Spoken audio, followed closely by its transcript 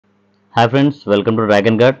Hi friends, welcome to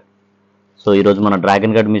dragon gourd. So ఈరోజు మన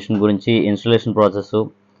dragon gourd machine గురించి installation process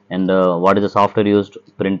and what is the software used,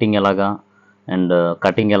 printing ఎలాగా and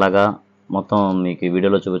cutting ఎలాగా మొత్తం మీకు ఈ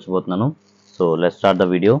వీడియోలో చూపించబోతున్నాను. So let's start the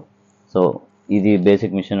video. So ఇది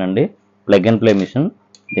బేసిక్ మిషన్ అండి, ప్లగ్ అండ్ ప్లే మిషన్.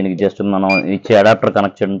 దీనికి జస్ట్ మనం ఇచ్చే అడాప్టర్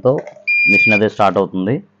కనెక్ట్ చేయడంతో మిషన్ అదే స్టార్ట్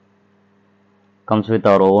అవుతుంది. Comes with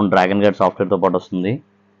our own dragon gourd సాఫ్ట్వేర్తో పాటు వస్తుంది.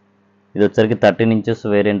 ఇది వచ్చరికి 13 ఇంచెస్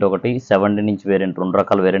వేరియంట్ ఒకటి, 17 ఇంచ్ వేరియంట్, రెండు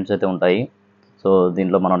రకాల వేరియంట్స్ అయితే ఉంటాయి. సో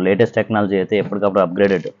దీంట్లో మనం లేటెస్ట్ టెక్నాలజీ అయితే ఎప్పటికప్పుడు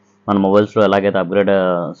అప్గ్రేడెడ్, మన మొబైల్స్లో ఎలాగైతే అప్గ్రేడ్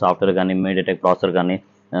సాఫ్ట్వేర్ కానీ మీడియాటెక్ ప్రాసెసర్ కానీ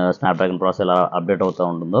స్నాప్డ్రాగన్ ప్రాసెసర్ ఎలా అప్డేట్ అవుతూ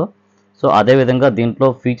ఉంటుందో, సో అదేవిధంగా దీంట్లో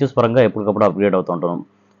ఫీచర్స్ పరంగా ఎప్పటికప్పుడు అప్గ్రేడ్ అవుతూ ఉంటాం.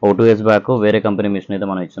 ఒక 2 years బ్యాక్ వేరే కంపెనీ మిషన్ అయితే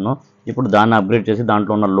మనం ఇచ్చాము. ఇప్పుడు దాన్ని అప్గ్రేడ్ చేసి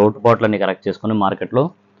దాంట్లో ఉన్న లోటుపాట్లన్నీ కరెక్ట్ చేసుకొని మార్కెట్లో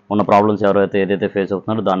ఉన్న ప్రాబ్లమ్స్ ఎవరైతే ఏదైతే ఫేస్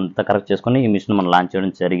అవుతున్నారో దాన్ని కరెక్ట్ చేసుకొని ఈ మిషన్ మనం లాంచ్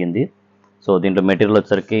చేయడం జరిగింది. సో దీంట్లో మెటీరియల్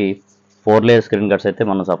వచ్చరికి 4 లేయర్ స్క్రీన్ గార్డ్స్ అయితే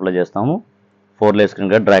మనం సప్లై చేస్తాము. 4 layer screen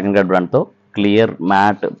guard dragon gourd బ్రాండ్తో clear,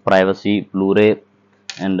 mat, privacy, Blu-ray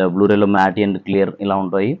and బ్లూరేలో Matt and clear ఇలా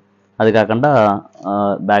ఉంటాయి. అది కాకుండా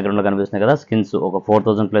బ్యాక్గ్రౌండ్లో కనిపిస్తున్నాయి కదా స్కిన్స్, ఒక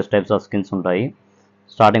 4000+ టైప్స్ ఆఫ్ స్కిన్స్ ఉంటాయి.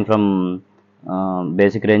 స్టార్టింగ్ ఫ్రమ్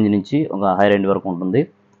బేసిక్ రేంజ్ నుంచి ఒక హై రేంజ్ వరకు ఉంటుంది.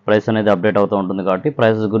 ప్రైస్ అనేది అప్డేట్ అవుతూ ఉంటుంది కాబట్టి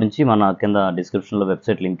ప్రైసెస్ గురించి మన కింద డిస్క్రిప్షన్లో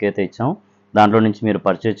వెబ్సైట్ లింక్ అయితే ఇచ్చాం. దాంట్లో నుంచి మీరు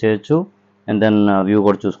పర్చేజ్ చేయొచ్చు అండ్ దెన్ వ్యూ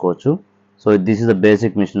కూడా చూసుకోవచ్చు. So this is the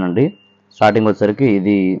basic machine అండి. స్టార్టింగ్ వచ్చేసరికి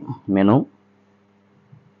ఇది మెను.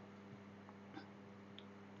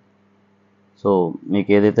 సో మీకు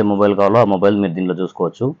ఏదైతే మొబైల్ కావాలో ఆ మొబైల్ మీరు దీంట్లో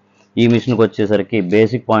చూసుకోవచ్చు. ఈ మిషన్కి వచ్చేసరికి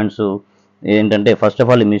బేసిక్ పాయింట్స్ ఏంటంటే, ఫస్ట్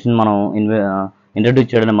ఆఫ్ ఆల్ ఈ మిషన్ మనం ఇంట్రడ్యూస్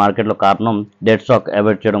చేయడానికి మార్కెట్లో కారణం డెడ్ స్టాక్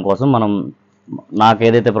అవాయిడ్ చేయడం కోసం. నాకు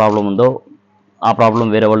ఏదైతే ప్రాబ్లం ఉందో ఆ ప్రాబ్లం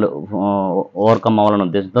వేరే వాళ్ళు ఓవర్కమ్ అవ్వాలనే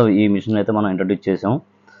ఉద్దేశంతో ఈ మిషన్ అయితే మనం ఇంట్రడ్యూస్ చేసాం.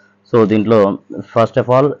 సో దీంట్లో ఫస్ట్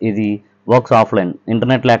ఆఫ్ ఆల్ ఇది వర్క్స్ ఆఫ్లైన్,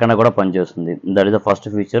 ఇంటర్నెట్ లేకుండా కూడా పనిచేస్తుంది. That is the first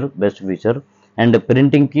feature, best feature. And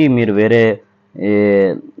ప్రింటింగ్కి మీరు వేరే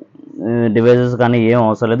డివైజెస్ కానీ ఏం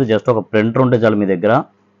అవసరం లేదు. జస్ట్ ఒక ప్రింటర్ ఉంటే చాలు మీ దగ్గర.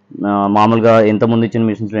 మామూలుగా ఇంతకుముందు ఇచ్చిన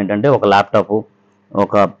మిషన్స్లో ఏంటంటే ఒక ల్యాప్టాప్,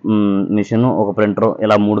 ఒక మిషన్, ఒక ప్రింటర్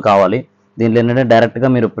ఇలా 3 కావాలి. దీంట్లో ఏంటంటే డైరెక్ట్గా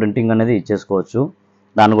మీరు ప్రింటింగ్ అనేది ఇచ్చేసుకోవచ్చు.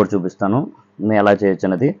 దాన్ని కూడా చూపిస్తాను నేను ఎలా చేయొచ్చు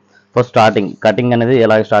అనేది. ఫస్ట్ కటింగ్ అనేది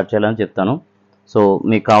ఎలా స్టార్ట్ చేయాలని చెప్తాను. సో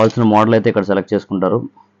మీకు కావాల్సిన మోడల్ అయితే ఇక్కడ సెలెక్ట్ చేసుకుంటారు,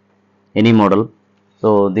 ఎనీ మోడల్. సో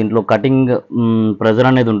దీంట్లో కటింగ్ ప్రెజర్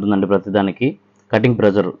అనేది ఉంటుందండి ప్రతిదానికి. కటింగ్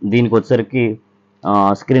ప్రెజర్ దీనికి వచ్చేసరికి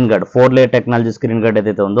screen guard 4 layer technology screen guard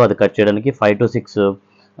ఏదైతే ఉందో అది కట్ చేయడానికి 5 to 6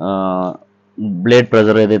 బ్లేడ్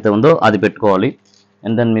ప్రెజర్ ఏదైతే ఉందో అది పెట్టుకోవాలి.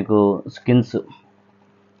 అండ్ దెన్ మీకు స్కిన్స్,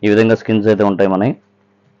 ఈ విధంగా స్కిన్స్ అయితే ఉంటాయి మనకి.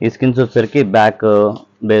 ఈ స్కిన్స్ వచ్చేసరికి బ్యాక్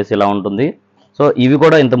బేస్ ఇలా ఉంటుంది. సో ఇవి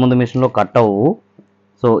కూడా ఇంతకుముందు మిషన్లో కట్ అవ్వవు.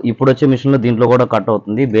 సో ఇప్పుడు వచ్చే మిషన్లో దీంట్లో కూడా కట్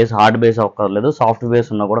అవుతుంది. Base hard base అవ్వక్కర్లేదు, soft base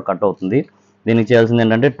ఉన్నా కూడా కట్ అవుతుంది. దీనికి చేయాల్సింది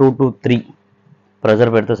ఏంటంటే 2 to 3 ప్రెజర్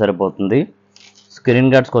పెడితే సరిపోతుంది. స్క్రీన్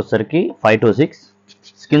గార్డ్స్కి వచ్చేసరికి 5 to 6,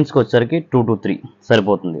 స్కిన్స్కి వచ్చేసరికి 2 to 3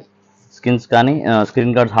 సరిపోతుంది. స్కిన్స్ కానీ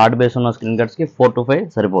స్క్రీన్ గార్డ్స్ హార్డ్ బేస్ ఉన్న స్క్రీన్ గార్డ్స్కి 4 to 5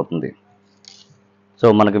 సరిపోతుంది.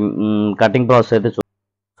 సో మనకి కటింగ్ ప్రాసెస్ అయితే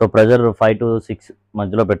సో ప్రెజర్ 5 to 6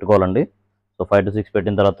 మధ్యలో పెట్టుకోవాలండి. సో 5 to 6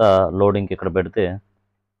 పెట్టిన తర్వాత లోడింగ్కి ఇక్కడ పెడితే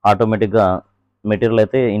ఆటోమేటిక్గా మెటీరియల్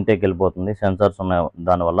అయితే ఇంటేక్ వెళ్ళిపోతుంది. సెన్సార్స్ ఉన్నాయి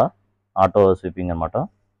దానివల్ల, ఆటో స్వీపింగ్ అనమాట.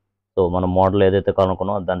 సో మనం మోడల్ ఏదైతే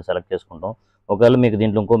కావాలనుకున్నామో దాన్ని సెలెక్ట్ చేసుకుంటాం. ఒకవేళ మీకు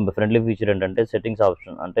దీంట్లో ఇంకో ఫ్రెండ్లీ ఫీచర్ ఏంటంటే సెట్టింగ్స్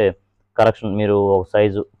ఆప్షన్, అంటే కరెక్షన్. మీరు ఒక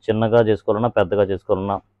సైజు చిన్నగా చేసుకోవాలన్నా పెద్దగా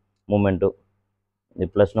చేసుకోవాలన్నా మూమెంట్ ఈ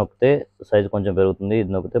ప్లస్ నొక్కితే సైజు కొంచెం పెరుగుతుంది,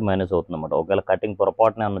 ఇది నొక్కితే మైనస్ అవుతుంది అనమాట. ఒకవేళ కటింగ్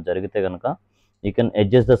పొరపాటున ఏమన్నా జరిగితే కనుక you can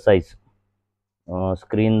adjust the size.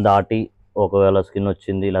 Screen దాటి ఒకవేళ స్కిన్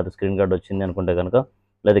వచ్చింది లేకపోతే స్క్రీన్ గార్డ్ వచ్చింది అనుకుంటే కనుక,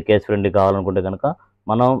 లేదా కేస్ ఫ్రెండ్లీ కావాలనుకుంటే కనుక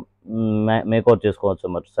మనం మేకౌట్ చేసుకోవచ్చు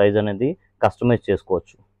అన్నమాట. సైజ్ అనేది కస్టమైజ్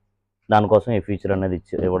చేసుకోవచ్చు. దానికోసం ఈ ఫీచర్ అనేది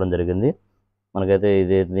ఇవ్వడం జరిగింది. మనకైతే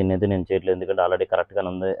దీన్ని అయితే నేను చేయట్లేదు, ఎందుకంటే ఆల్రెడీ కరెక్ట్గానే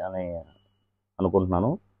ఉంది అని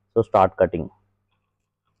అనుకుంటున్నాను. So start cutting.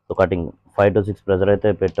 So cutting 5 to 6 pressure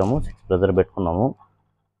అయితే పెట్టాము. 6 ప్రెజర్ పెట్టుకున్నాము.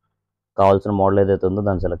 కావాల్సిన మోడల్ ఏదైతే ఉందో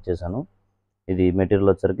దాన్ని సెలెక్ట్ చేశాను. ఇది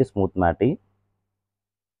మెటీరియల్ వచ్చేసరికి స్మూత్ మ్యాటీ.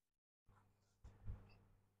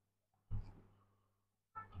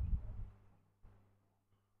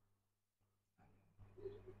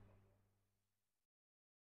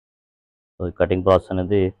 సో ఈ కటింగ్ ప్రాసెస్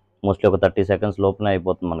అనేది మోస్ట్లీ ఒక 30 seconds లోపలనే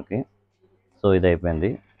అయిపోతుంది మనకి. సో ఇది అయిపోయింది.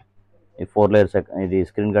 ఈ 4 లేయర్స్ ఇది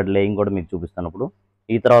స్క్రీన్ గార్డ్ లేయింగ్ కూడా మీకు చూపిస్తాను ఇప్పుడు.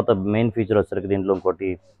 ఈ తర్వాత మెయిన్ ఫీచర్ వచ్చేసరికి దీంట్లో ఇంకోటి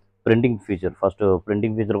printing feature. First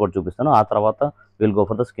printing feature కూడా చూపిస్తాను, ఆ తర్వాత will go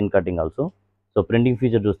for the skin cutting also. So printing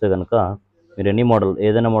feature చూస్తే కనుక మీరు ఎనీ మోడల్,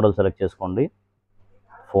 ఏదైనా మోడల్ సెలెక్ట్ చేసుకోండి.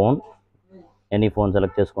 ఎనీ ఫోన్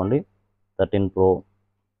సెలెక్ట్ చేసుకోండి. 13 Pro.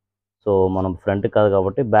 సో మనం ఫ్రంట్ కాదు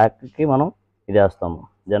కాబట్టి బ్యాక్కి మనం ఇది వేస్తాము.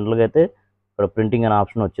 జనరల్గా అయితే ఇక్కడ ప్రింటింగ్ అనే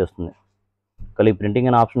ఆప్షన్ వచ్చేస్తుంది. కానీ ఈ ప్రింటింగ్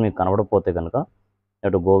అనే ఆప్షన్ మీకు కనబడకపోతే కనుక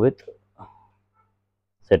టు గో విత్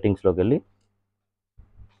సెట్టింగ్స్లోకి వెళ్ళి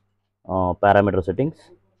పారామీటర్ సెట్టింగ్స్.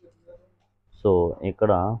 సో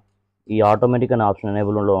ఇక్కడ ఈ ఆటోమేటిక్ అనే ఆప్షన్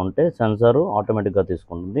ఎనేబుల్లో ఉంటే సెన్సార్ ఆటోమేటిక్గా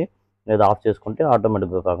తీసుకుంటుంది, లేదా ఆఫ్ చేసుకుంటే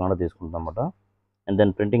ఆటోమేటిక్గా కాకుండా తీసుకుంటుంది అనమాట. అండ్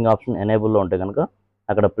దెన్ ప్రింటింగ్ ఆప్షన్ ఎనేబుల్లో ఉంటే కనుక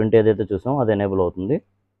అక్కడ ప్రింట్ ఏదైతే చూసామో అది ఎనేబుల్ అవుతుంది.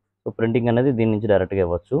 సో ప్రింటింగ్ అనేది దీని నుంచి డైరెక్ట్గా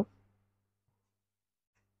ఇవ్వచ్చు.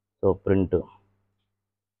 So print,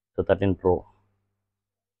 so 13 Pro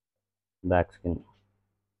back skin.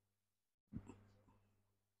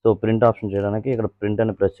 So print option చేయడానికి ఇక్కడ ప్రింట్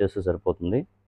అని ప్రెస్ చేస్తే సరిపోతుంది.